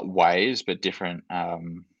 not ways, but different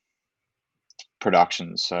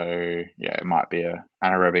productions. So yeah, it might be a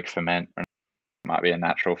anaerobic ferment, or it might be a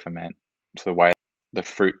natural ferment. So the way the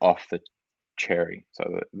fruit off the cherry,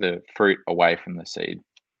 so the fruit away from the seed,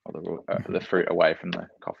 or the Mhm. fruit away from the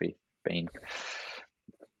coffee bean.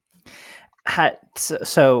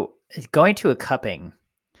 So going to a cupping,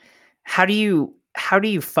 how do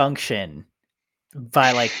you function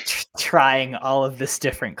by like trying all of this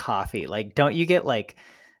different coffee? Like, don't you get like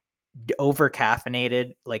over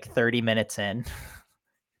caffeinated like 30 minutes in?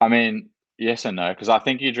 I mean, yes and no, because I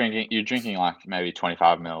think you're drinking like maybe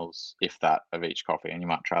 25 mils, if that, of each coffee, and you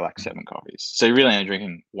might try like 7 coffees. So you're really only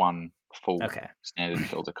drinking one full Okay. standard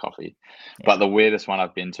filter coffee. But Yeah. the weirdest one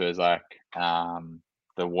I've been to is like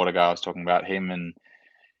the water guy I was talking about.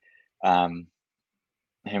 Um,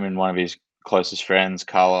 him and one of his closest friends,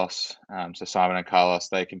 Carlos. So Simon and Carlos,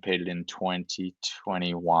 they competed in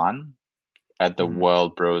 2021 at the Mhm.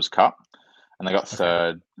 World Brewers Cup, and they got Okay.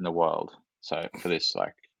 third in the world. So for this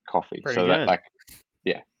like coffee, Pretty so that good. like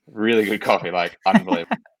yeah, really good coffee, like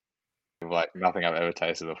unbelievable, like nothing I've ever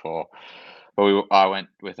tasted before. But I went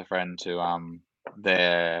with a friend to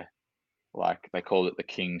their, like they called it the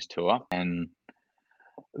King's Tour, and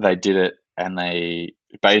they did it, and they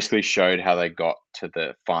basically showed how they got to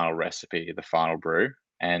the final recipe, the final brew,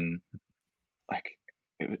 and like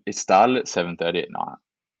it started at 7:30 at night,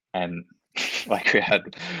 and like we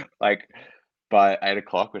had like by 8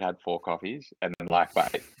 o'clock we'd had 4 coffees, and then like by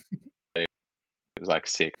 8, it was like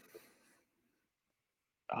 6.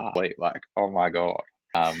 Like, oh my god.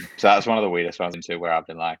 So that's one of the weirdest ones into where I've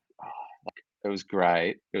been like, oh, like it was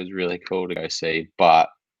great. It was really cool to go see, but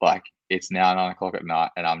like it's now 9 o'clock at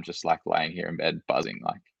night, and I'm just like laying here in bed buzzing.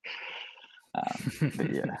 Like, but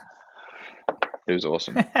yeah, it was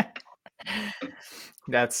awesome.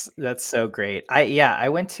 That's so great. I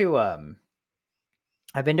went to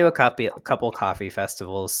I've been to a couple coffee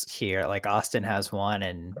festivals here. Like Austin has one,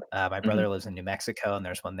 and my Mhm. brother lives in New Mexico, and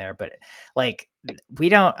there's one there. But like,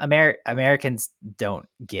 Americans don't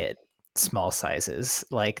get small sizes.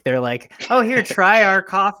 Like they're like, oh, here, try our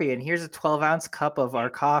coffee, and here's a 12-ounce cup of our Oh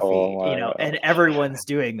coffee, my and gosh. everyone's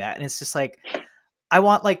doing that, and it's just like, I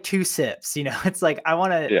want like 2 sips. It's like I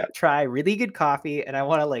want to Yeah. try really good coffee, and I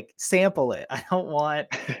want to like sample it. I don't want,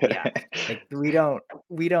 yeah, like we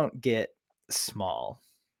don't get small.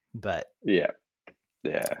 But Yeah.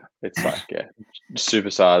 Yeah. It's like, yeah,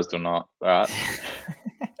 supersized or not, right?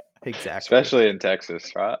 exactly. Especially in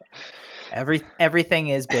Texas, right? Everything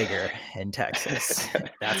is bigger in Texas.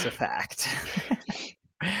 That's a fact.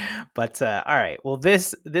 But all right. Well,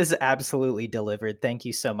 this absolutely delivered. Thank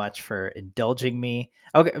you so much for indulging me.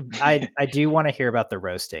 Okay, I do want to hear about the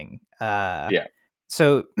roasting. Yeah.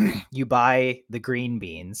 So you buy the green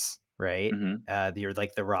beans, right? Mhm. You're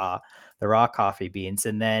like the raw coffee beans,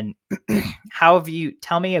 and then how have you?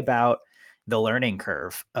 Tell me about the learning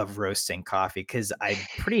curve of roasting coffee, because I'm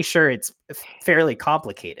pretty sure it's fairly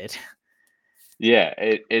complicated. Yeah,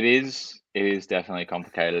 it is definitely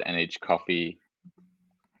complicated, and each coffee,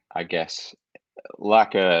 I guess,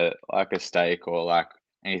 like a steak or like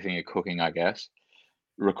anything you're cooking, I guess,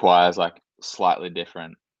 requires like slightly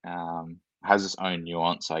different, has its own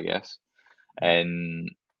nuance, I guess. And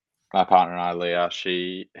my partner and I, Leah,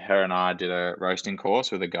 her and I did a roasting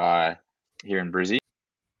course with a guy here in Brizzy,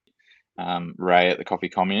 Ray at the Coffee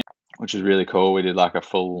Commune, which was really cool. We did like a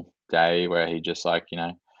full day where he just like,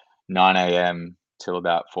 9 a.m. till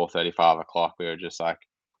about 4:30, 5 o'clock. We were just like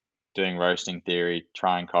doing roasting theory,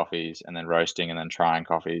 trying coffees, and then roasting, and then trying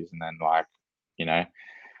coffees, and then like, you know,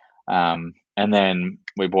 and then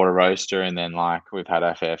we bought a roaster, and then like we've had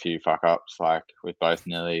a fair few fuck ups. Like we've both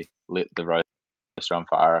nearly lit the roaster on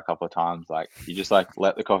fire a couple of times. Like you just like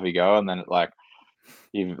let the coffee go, and then it like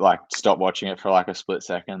you like stop watching it for like a split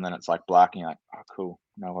second, and then it's like black, and you're like, oh cool,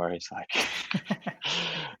 no worries. Like,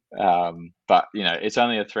 but it's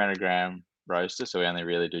only a 300-gram roaster, so we only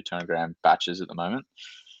really do 200-gram batches at the moment.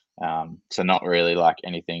 So not really like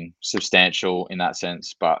anything substantial in that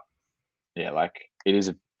sense, but yeah, like it is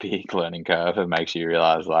a big learning curve. It makes you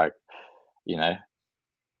realize, like, you know,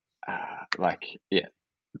 like, yeah,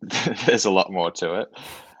 there's a lot more to it.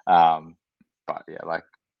 Um, but yeah, like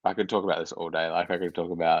I could talk about this all day. Like I could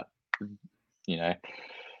talk about, you know,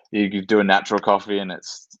 you could do a natural coffee and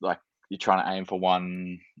it's like you're trying to aim for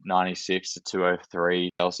 196 to 203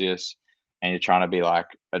 Celsius, and you're trying to be like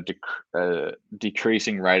a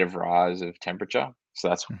decreasing rate of rise of temperature. So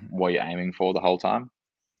that's Mhm. what you're aiming for the whole time.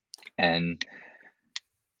 And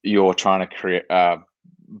you're trying to create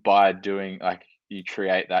by doing like you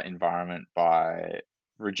create that environment by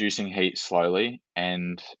reducing heat slowly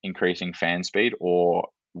and increasing fan speed, or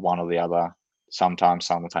one or the other, sometimes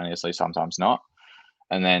simultaneously, sometimes not.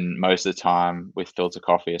 And then most of the time with filter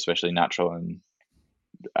coffee, especially natural and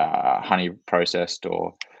honey processed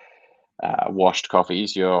or washed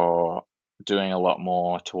coffees, you're doing a lot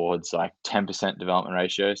more towards like 10% development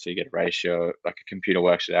ratio. So you get a ratio, like a computer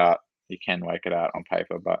works it out. You can work it out on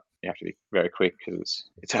paper, but you have to be very quick because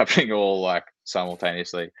it's happening all like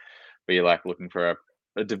simultaneously. But you're like looking for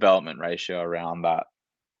a development ratio around that,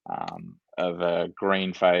 of a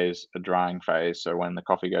green phase, a drying phase. So when the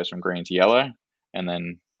coffee goes from green to yellow, and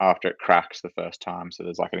then after it cracks the first time, so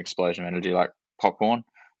there's like an explosion of energy, like popcorn.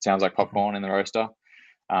 Sounds like Mhm. popcorn in the roaster,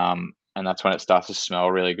 and that's when it starts to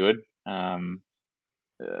smell really good. And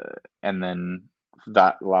then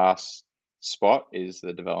that last spot is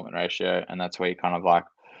the development ratio, and that's where you kind of like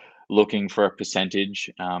looking for a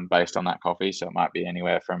percentage, based on that coffee. So it might be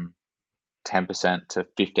anywhere from 10% to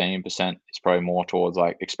 15%. It's probably more towards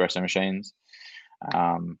like espresso machines.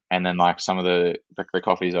 And then like some of the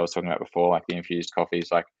coffees I was talking about before, like the infused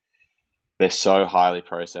coffees, like they're so highly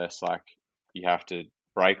processed, like you have to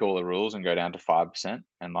break all the rules and go down to 5%.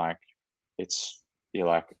 And like it's you're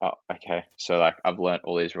like, oh, okay. So like I've learnt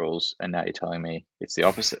all these rules and now you're telling me it's the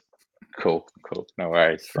opposite. Cool, cool. No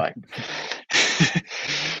worries. Like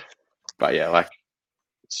but yeah, like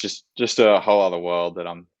it's just a whole other world that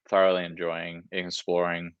I'm thoroughly enjoying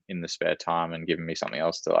exploring in the spare time and giving me something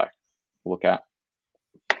else to like look at.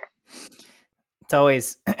 It's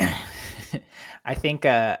always I think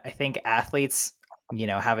athletes,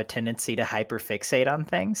 have a tendency to hyperfixate on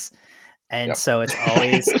things. And Yep. so it's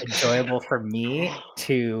always enjoyable for me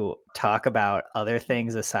to talk about other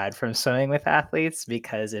things aside from swimming with athletes,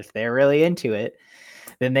 because if they're really into it,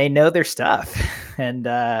 then they know their stuff. And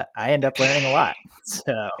I end up learning a lot.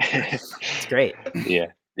 So it's great. Yeah,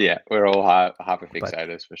 yeah, we're all hyper But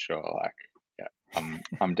fixators for sure. Like, yeah,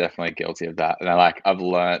 I'm definitely guilty of that, and I've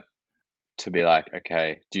learnt to be like,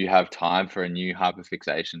 okay, do you have time for a new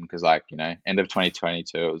hyperfixation? Because like, you know, end of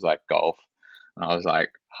 2022, it was like golf. And I was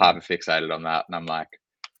like hyperfixated on that. And I'm like,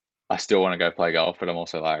 I still want to go play golf, but I'm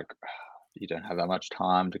also like, you don't have that much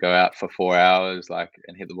time to go out for 4 hours, like,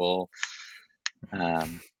 and hit the ball.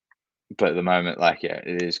 But at the moment, like, yeah,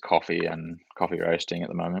 it is coffee and coffee roasting at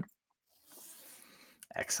the moment.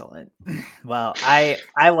 Excellent. Well, I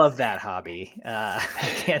love that hobby. I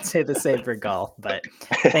can't say the same for golf, but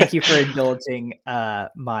thank you for indulging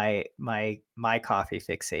my coffee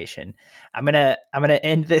fixation. I'm gonna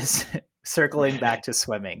end this circling back to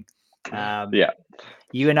swimming. Yeah.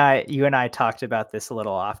 You and I talked about this a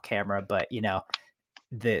little off camera, but you know,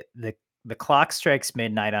 the clock strikes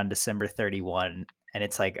midnight on December 31, and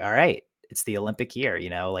it's like, all right, it's the Olympic year. You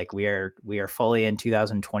know, like we are fully in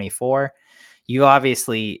 2024. You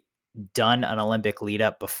obviously done an Olympic lead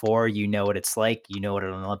up before. You know what it's like. You know what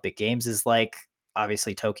an Olympic Games is like.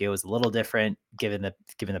 Obviously, Tokyo is a little different given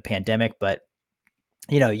the pandemic, but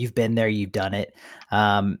you know, you've been there, you've done it.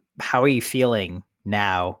 How are you feeling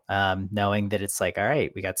now, knowing that it's like, all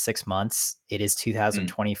right, we got 6 months. It is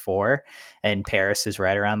 2024, and Paris is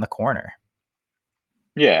right around the corner.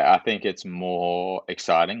 Yeah, I think it's more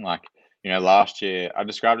exciting. Like, you know, last year, I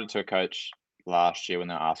described it to a coach last year when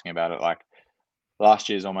they were asking about it. Like, last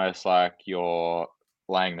year is almost like you're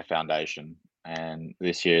laying the foundation, and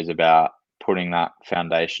this year is about putting that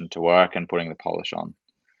foundation to work and putting the polish on.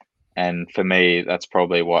 And for me, that's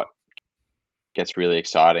probably what gets really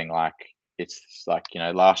exciting. Like, it's like, you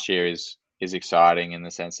know, last year is exciting in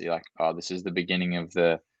the sense that you're like, oh, this is the beginning of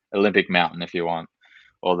the Olympic mountain, if you want,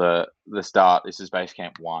 or the start. This is base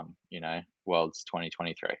camp 1, you know, Worlds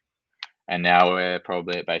 2023, and now we're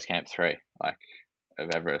probably at base camp 3, like, of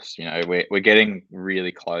Everest. You know, we're getting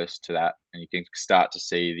really close to that, and you can start to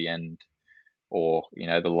see the end, or, you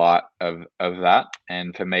know, the light of that.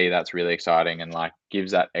 And for me, that's really exciting, and like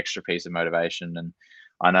gives that extra piece of motivation. And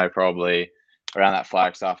I know probably around that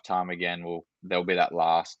Flagstaff time again, there'll be that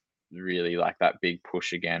last, really like that big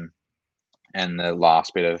push again, and the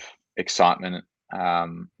last bit of excitement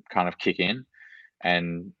kind of kick in.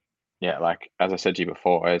 And yeah, like as I said to you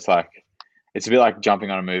before, it's like it's a bit like jumping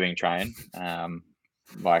on a moving train.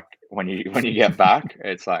 Like when you get back,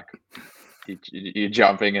 it's like you're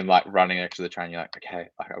jumping and like running next to the train. You're like, okay,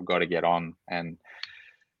 like I've got to get on, and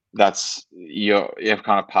that's you've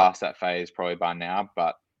kind of passed that phase probably by now,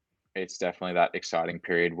 but it's definitely that exciting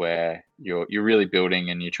period where you're really building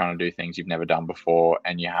and you're trying to do things you've never done before,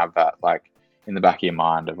 and you have that like in the back of your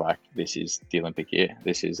mind of like, this is the Olympic year,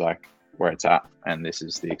 this is like where it's at, and this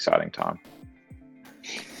is the exciting time.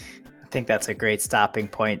 I think that's a great stopping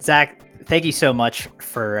point. Zach, thank you so much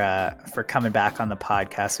for coming back on the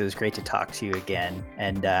podcast. It was great to talk to you again,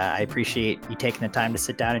 and I appreciate you taking the time to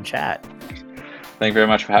sit down and chat. Thank you very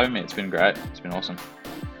much for having me. It's been great. It's been awesome.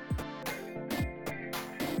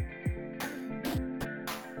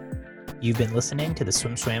 You've been listening to the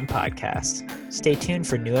SwimSwam podcast. Stay tuned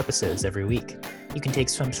for new episodes every week. You can take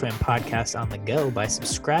SwimSwam podcast on the go by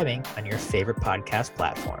subscribing on your favorite podcast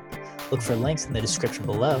platform. Look for links in the description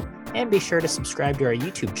below, and be sure to subscribe to our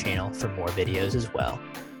YouTube channel for more videos as well.